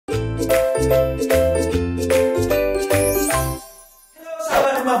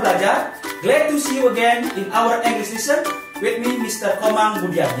Glad to see you again in our English lesson with me, Mr. Komang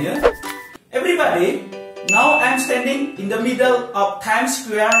Budiarnya. Everybody, now I'm standing in the middle of Times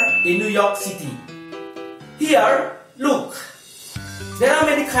Square in New York City. Here, look, there are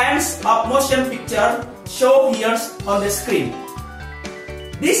many kinds of motion picture shown here on the screen.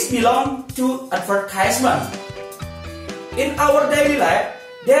 This belongs to advertisement. In our daily life,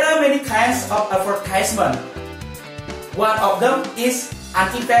 there are many kinds of advertisement. One of them is an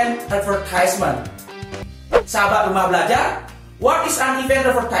event advertisement. Sahabat Rumah Belajar, what is an event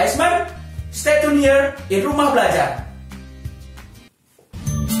advertisement? Stay tuned here in Rumah Belajar.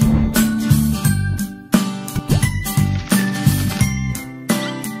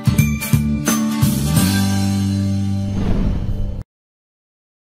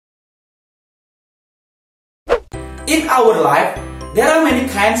 In our life, there are many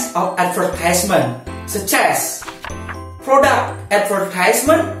kinds of advertisement, such as product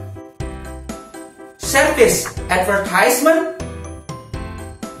advertisement, service advertisement,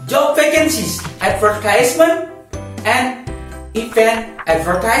 job vacancies advertisement, and event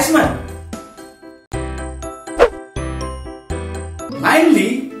advertisement.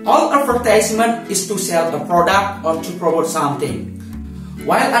 Mainly, all advertisement is to sell a product or to promote something,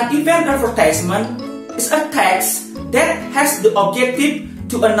 while an event advertisement is a text that has the objective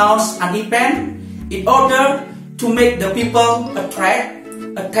to announce an event in order to make the people attract,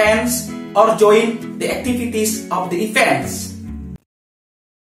 attend, or join the activities of the events.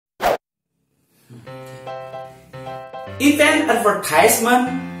 Event advertisement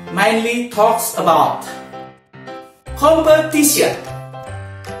mainly talks about competition,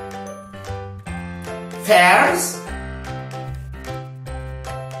 fairs,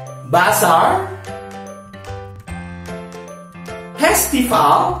 bazaar,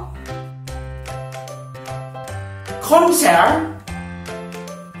 festival, concert,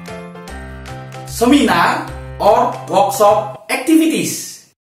 seminar, or workshop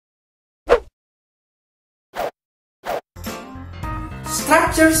activities.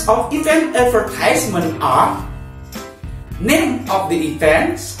 Structures of event advertisement are name of the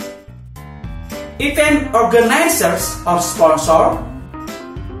events, event organizers or sponsor,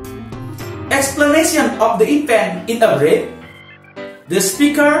 explanation of the event in a brief, the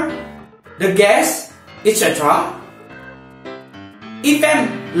speaker, the guest, etc. Event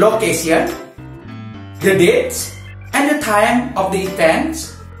location, the dates and the time of the event,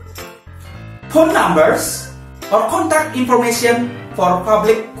 phone numbers or contact information for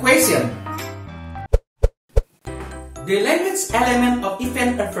public question. The language element of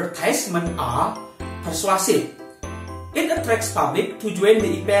event advertisement are persuasive. It attracts public to join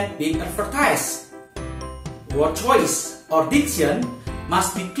the event being advertised. Word choice or diction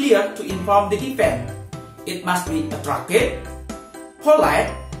must be clear to inform the event. It must be attractive, polite,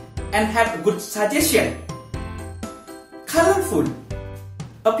 and have a good suggestion. Colorful.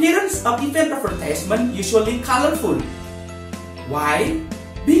 Appearance of event advertisement usually colorful. Why?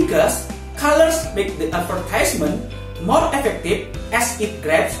 Because colors make the advertisement more effective as it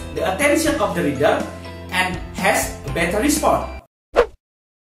grabs the attention of the reader and has a better response.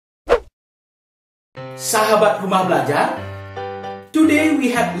 Sahabat Rumah Belajar, today we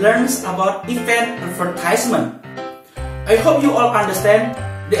have learned about event advertisement. I hope you all understand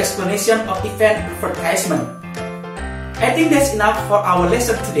the explanation of event advertisement. I think that's enough for our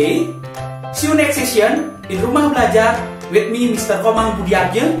lesson today. See you next session in Rumah Belajar with me, Mr. Komang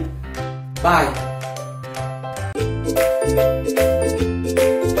Budiarnya. Bye.